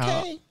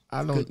 okay.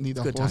 I don't need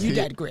a good horse time. You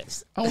head.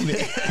 digress.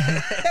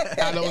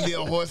 I don't need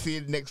a horse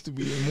head next to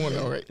me anymore.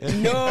 All right.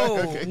 No,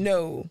 Okay.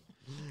 no.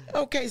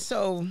 Okay,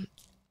 so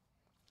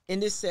in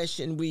this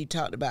session, we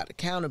talked about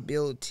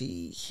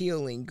accountability,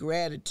 healing,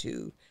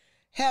 gratitude,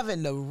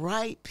 having the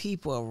right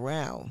people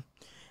around,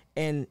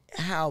 and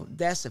how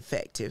that's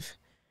effective.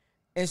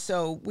 And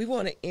so we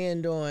want to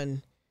end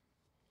on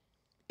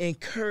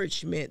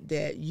encouragement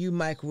that you,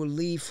 Mike, will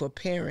leave for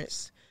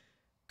parents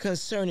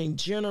concerning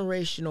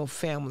generational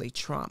family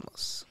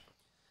traumas.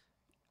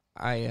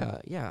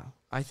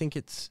 I think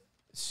it's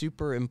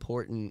super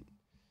important,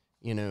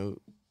 you know,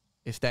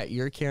 if that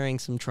you're carrying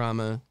some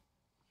trauma,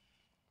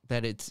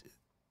 that it's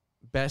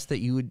best that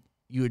you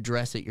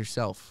address it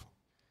yourself,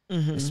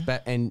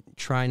 and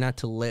try not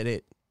to let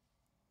it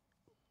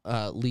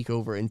leak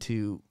over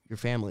into your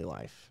family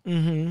life,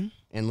 and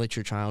let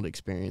your child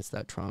experience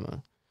that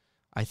trauma.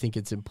 I think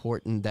it's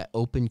important that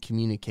open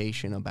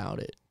communication about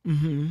it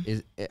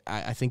is.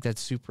 I think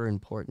that's super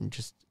important,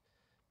 just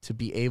to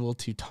be able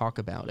to talk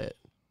about it,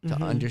 to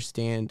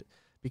understand,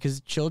 because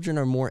children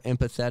are more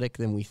empathetic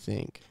than we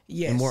think,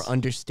 Yes. and more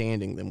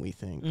understanding than we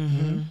think.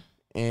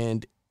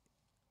 And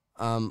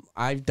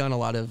I've done a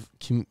lot of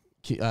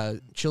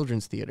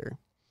children's theater,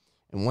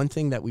 And one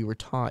thing that we were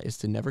taught is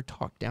to never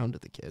talk down to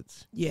the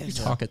kids. Yes. You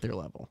talk at their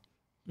level.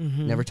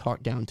 Mm-hmm. Never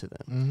talk down to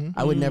them.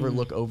 I would never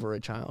look over a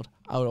child.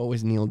 I would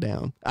always kneel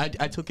down. I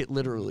took it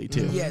literally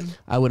too. Yes.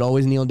 I would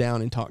always kneel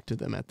down and talk to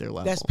them at their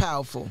level. That's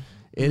powerful.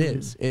 It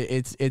is.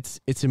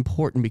 It's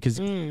important because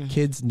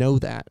kids know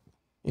that,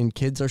 and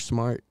kids are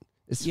smart.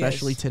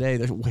 Especially today,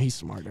 they're way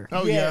smarter.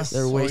 Oh, Yes.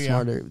 They're way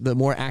smarter. The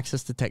more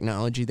access to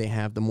technology they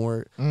have, the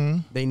more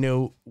they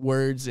know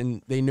words,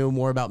 and they know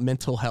more about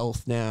mental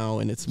health now,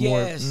 and it's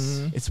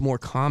more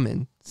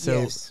common.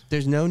 So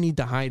there's no need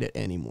to hide it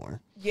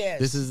anymore.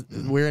 Yes.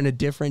 We're in a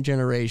different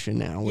generation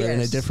now. We're in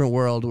a different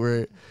world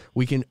where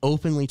we can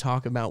openly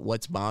talk about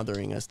what's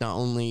bothering us. Not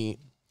only,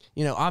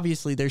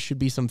 obviously there should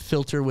be some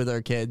filter with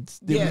our kids.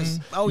 Yes.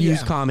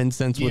 Use common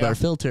sense with our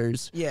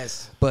filters.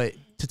 Yes. But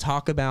to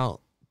talk about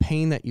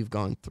pain that you've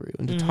gone through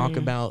and to talk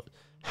about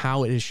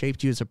how it has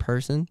shaped you as a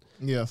person.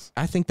 Yes.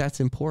 I think that's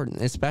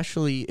important,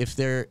 especially if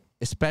they're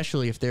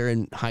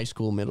in high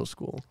school, middle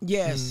school.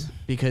 Yes.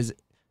 Because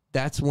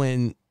that's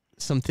when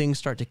some things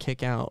start to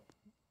kick out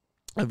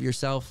of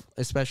yourself,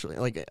 especially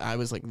like I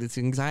was like, this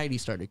anxiety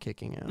started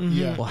kicking out.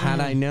 Yeah. Well,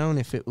 had I known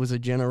if it was a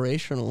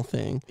generational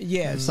thing,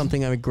 Yes.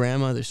 something that my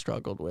grandmother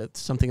struggled with,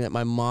 something that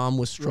my mom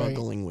was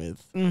struggling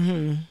with,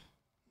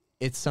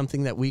 it's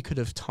something that we could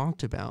have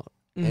talked about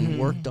and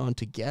worked on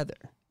together.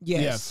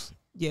 Yes.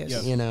 Yes.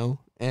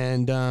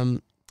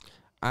 And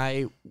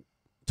I,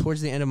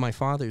 towards the end of my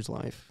father's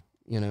life,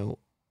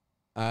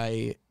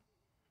 I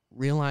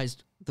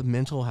realized the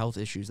mental health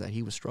issues that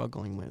he was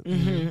struggling with.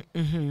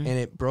 And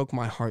it broke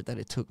my heart that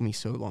it took me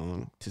so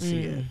long to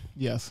see it.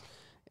 Yes.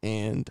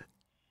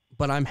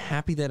 But I'm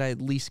happy that I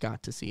at least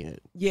got to see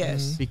it.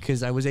 Yes.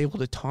 Because I was able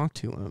to talk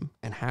to him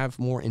and have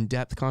more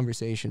in-depth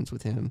conversations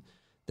with him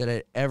that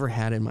I ever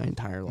had in my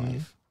entire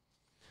life.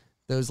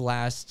 Those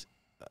last,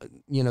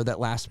 that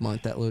last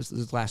month,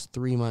 those last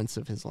 3 months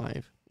of his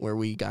life where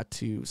we got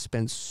to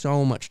spend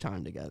so much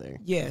time together.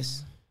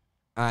 Yes.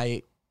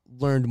 I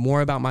learned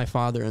more about my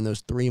father in those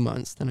 3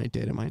 months than I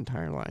did in my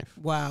entire life.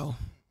 Wow.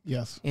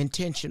 Yes.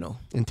 Intentional.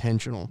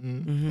 Intentional.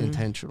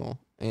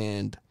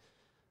 And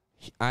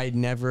I'd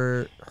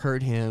never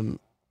heard him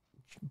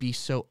be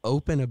so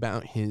open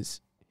about his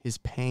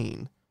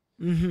pain.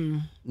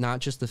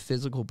 Not just the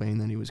physical pain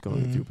that he was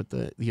going through, but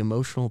the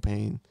emotional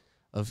pain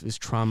of his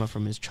trauma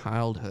from his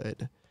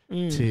childhood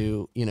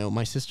to,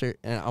 my sister,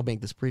 and I'll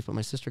make this brief, but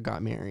my sister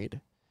got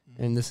married.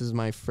 And this is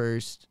my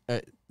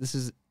this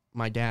is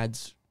my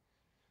dad's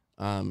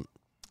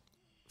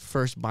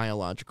first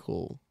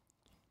biological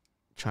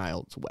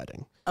child's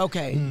wedding.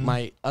 Okay.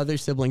 My other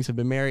siblings have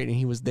been married, and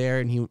he was there,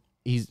 and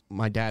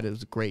my dad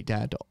is a great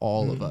dad to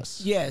all of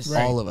us. Yes.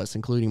 All of us,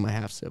 including my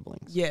half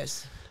siblings.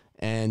 Yes.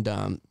 And,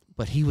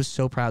 but he was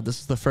so proud.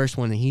 This is the first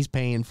one that he's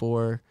paying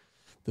for.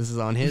 This is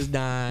on his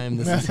dime.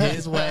 This is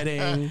his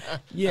wedding.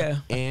 Yeah.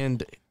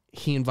 And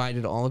he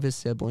invited all of his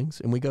siblings,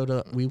 and we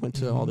went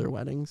to all their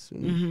weddings,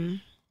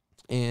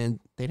 and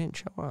they didn't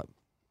show up.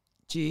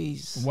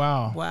 Jeez.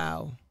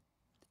 Wow.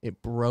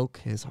 It broke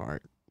his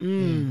heart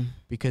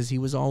because he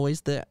was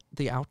always the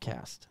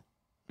outcast.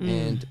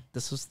 And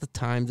this was the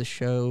time to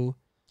show,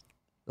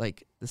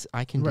 like, this,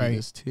 I can do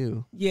this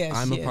too. Yes.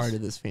 I'm a part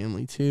of this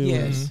family too.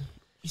 Yes.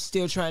 He's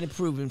still trying to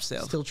prove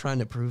himself. Still trying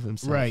to prove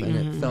himself. Right. And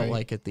it felt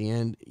like at the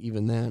end,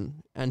 even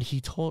then, and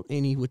he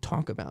would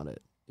talk about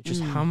it.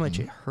 Just how much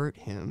it hurt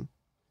him.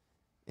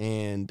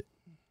 And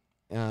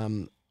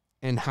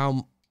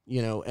how,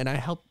 and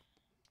I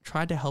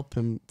tried to help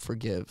him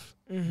forgive.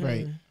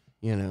 Right.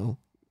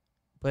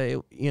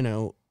 But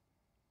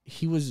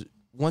he was,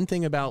 one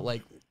thing about,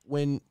 like,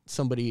 when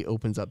somebody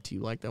opens up to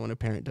you like that, when a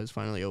parent does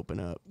finally open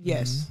up,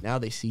 Yes. now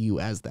they see you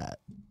as that.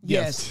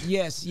 Yes.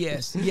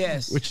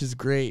 Which is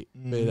great.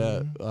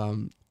 But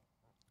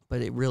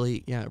it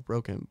really, it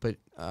broke him. But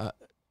I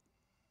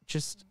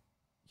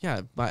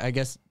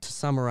guess to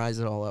summarize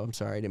it all up, I'm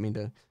sorry, I didn't mean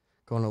to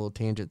go on a little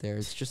tangent there.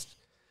 It's just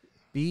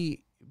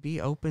be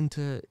open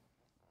to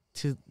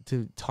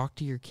talk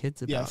to your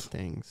kids about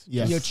things.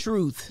 Yes. Your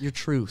truth. Your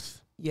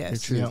truth.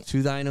 Yes. Your truth.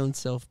 To thine own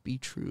self be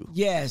true.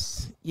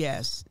 Yes.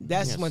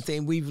 That's one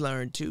thing we've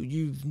learned too.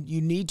 You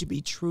need to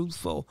be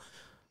truthful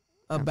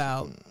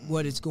about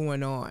what is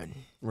going on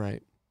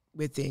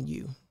within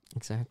you.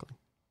 Exactly.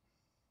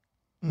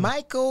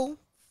 Michael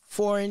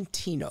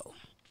Fiorentino.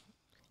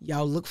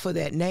 Y'all look for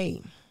that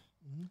name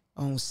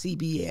on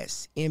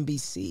CBS,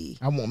 NBC.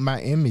 I want my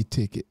Emmy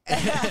ticket.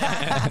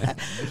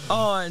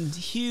 On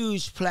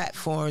huge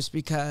platforms,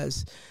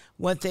 because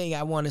one thing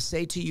I want to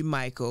say to you,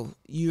 Michael,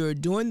 you're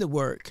doing the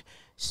work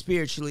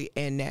spiritually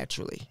and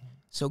naturally,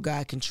 so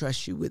God can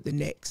trust you with the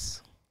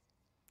next.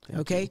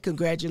 Okay,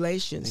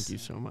 congratulations. Thank you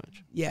so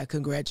much. Yeah,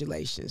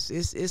 congratulations.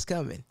 It's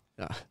coming.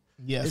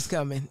 Yes.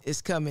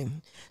 It's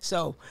coming.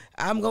 So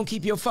I'm going to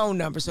keep your phone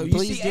number. So you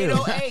Please see do.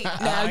 808.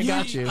 Now I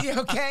got you.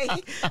 Okay?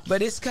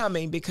 But it's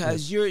coming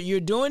because you're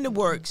doing the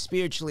work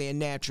spiritually and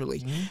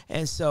naturally.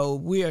 And so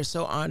we are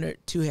so honored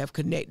to have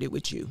connected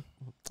with you.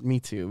 Me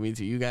too.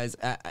 You guys,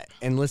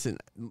 and listen,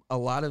 a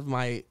lot of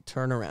my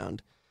turnaround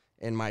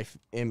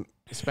and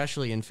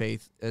especially in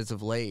faith as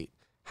of late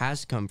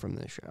has come from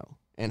this show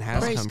and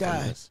has Praise come God.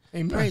 from this.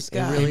 Amen. Praise It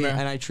God. really, Amen.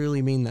 and I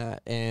truly mean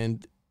that.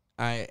 And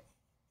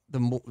the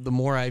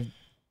more I've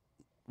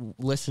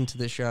listened to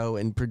this show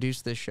and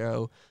produced this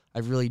show,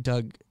 I've really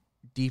dug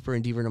deeper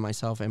and deeper into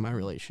myself and my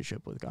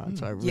relationship with God.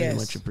 So I really Yes.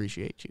 much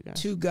appreciate you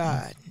guys. To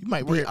God You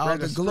might be write all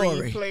the a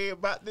glory. screenplay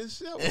about this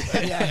show.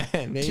 Yeah.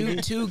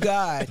 Maybe. To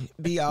God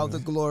be all the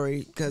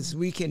glory, because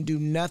we can do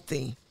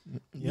nothing,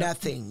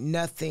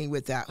 nothing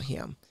without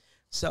him.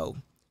 So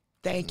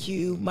thank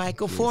you,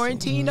 Michael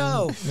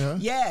Florentino. Yeah.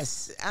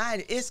 Yes,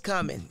 it's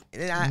coming.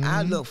 And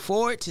I look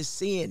forward to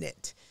seeing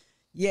it.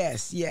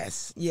 Yes.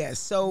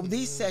 So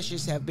these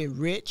sessions have been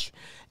rich.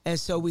 And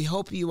so we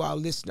hope you all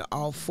listen to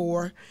all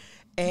four.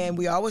 And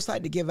we always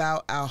like to give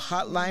out our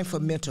hotline for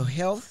mental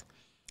health,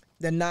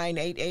 the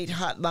 988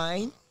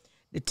 hotline.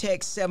 The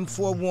text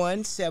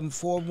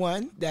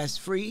 741-741. That's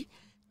free.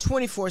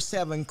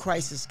 24/7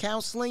 crisis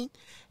counseling.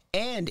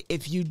 And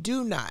if you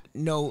do not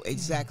know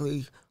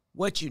exactly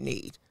what you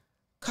need,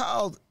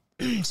 call,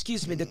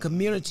 the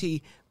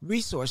community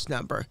resource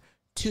number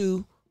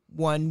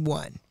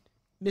 211.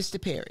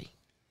 Mr. Perry.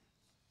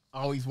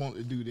 I always wanted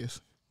to do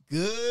this.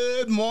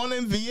 Good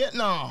morning,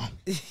 Vietnam.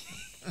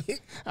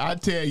 I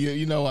tell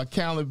you,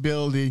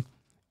 accountability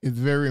is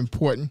very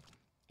important.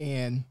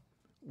 And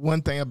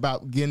one thing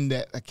about getting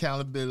that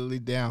accountability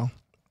down,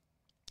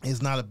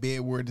 it's not a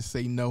bad word to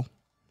say no.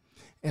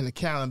 And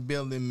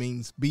accountability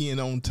means being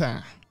on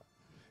time.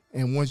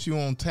 And once you're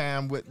on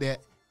time with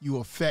that, you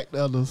affect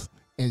others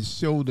and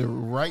show the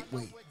right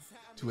way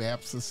to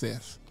have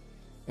success.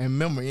 And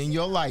remember, in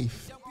your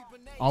life,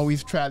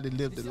 always try to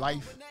live the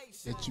life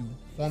that you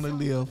want to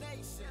live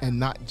and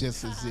not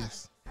just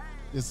exist.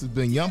 This has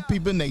been Young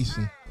People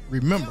Nation.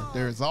 Remember,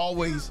 there is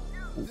always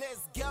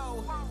Let's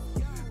go.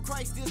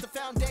 Christ is the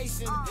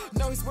foundation.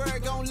 Know his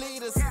word gon'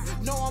 lead us.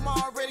 Know I'm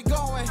already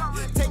going.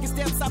 Taking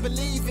steps I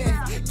believe in.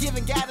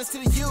 Giving guidance to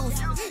the youth.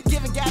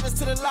 Giving guidance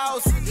to the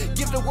lost.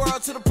 Give the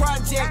world to the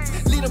project.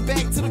 Lead them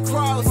back to the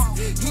cross.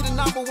 He the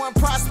 #1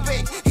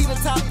 prospect. He the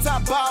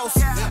top boss.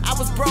 I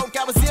was broke,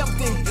 I was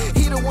empty.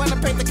 He the one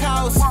that paid the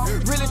cost.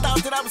 Really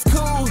thought that I was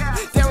cool.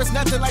 There was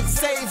nothing like the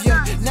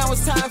Savior. Now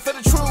it's time for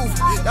the truth.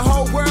 The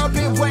whole world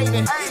been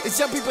waiting. It's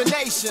Young People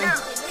Nation.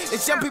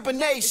 It's Young People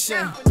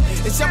Nation.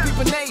 It's Young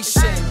People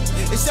Nation.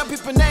 It's Young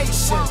People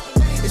Nation.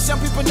 It's Young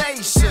People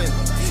Nation.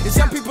 It's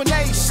Young People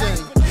Nation.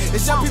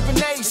 It's Young People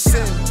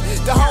Nation.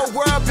 The whole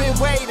world been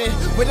waiting.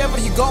 Whatever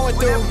you going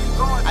through,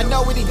 I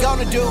know what he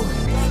gonna do.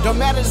 Don't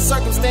matter the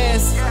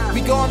circumstance, we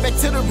going back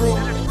to the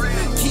root.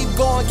 Keep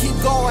going.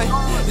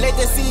 Let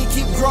that seed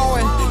keep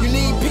growing. You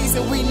need peace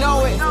and we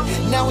know it.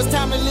 Now it's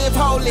time to live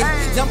holy.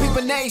 Young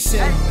People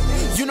Nation.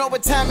 You know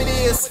what time it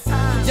is.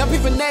 Young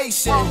People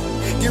Nation.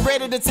 Get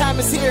ready, the time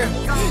is here.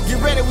 Get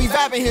ready, we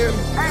vibing here.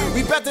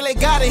 We about to let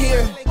God in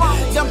here.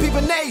 Young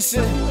People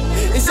Nation.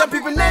 It's Young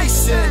People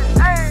Nation.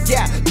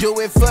 Yeah, do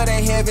it for the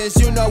heavens,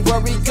 you know where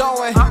we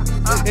going.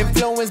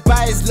 Influenced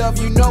by his love,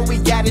 you know we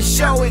gotta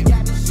show it.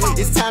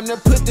 It's time to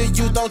put the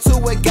youth onto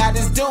what God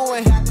is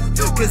doing.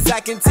 Cause I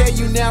can tell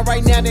you now,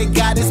 right now, that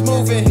God is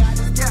moving.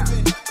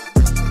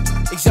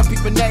 It's Young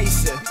People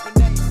Nation.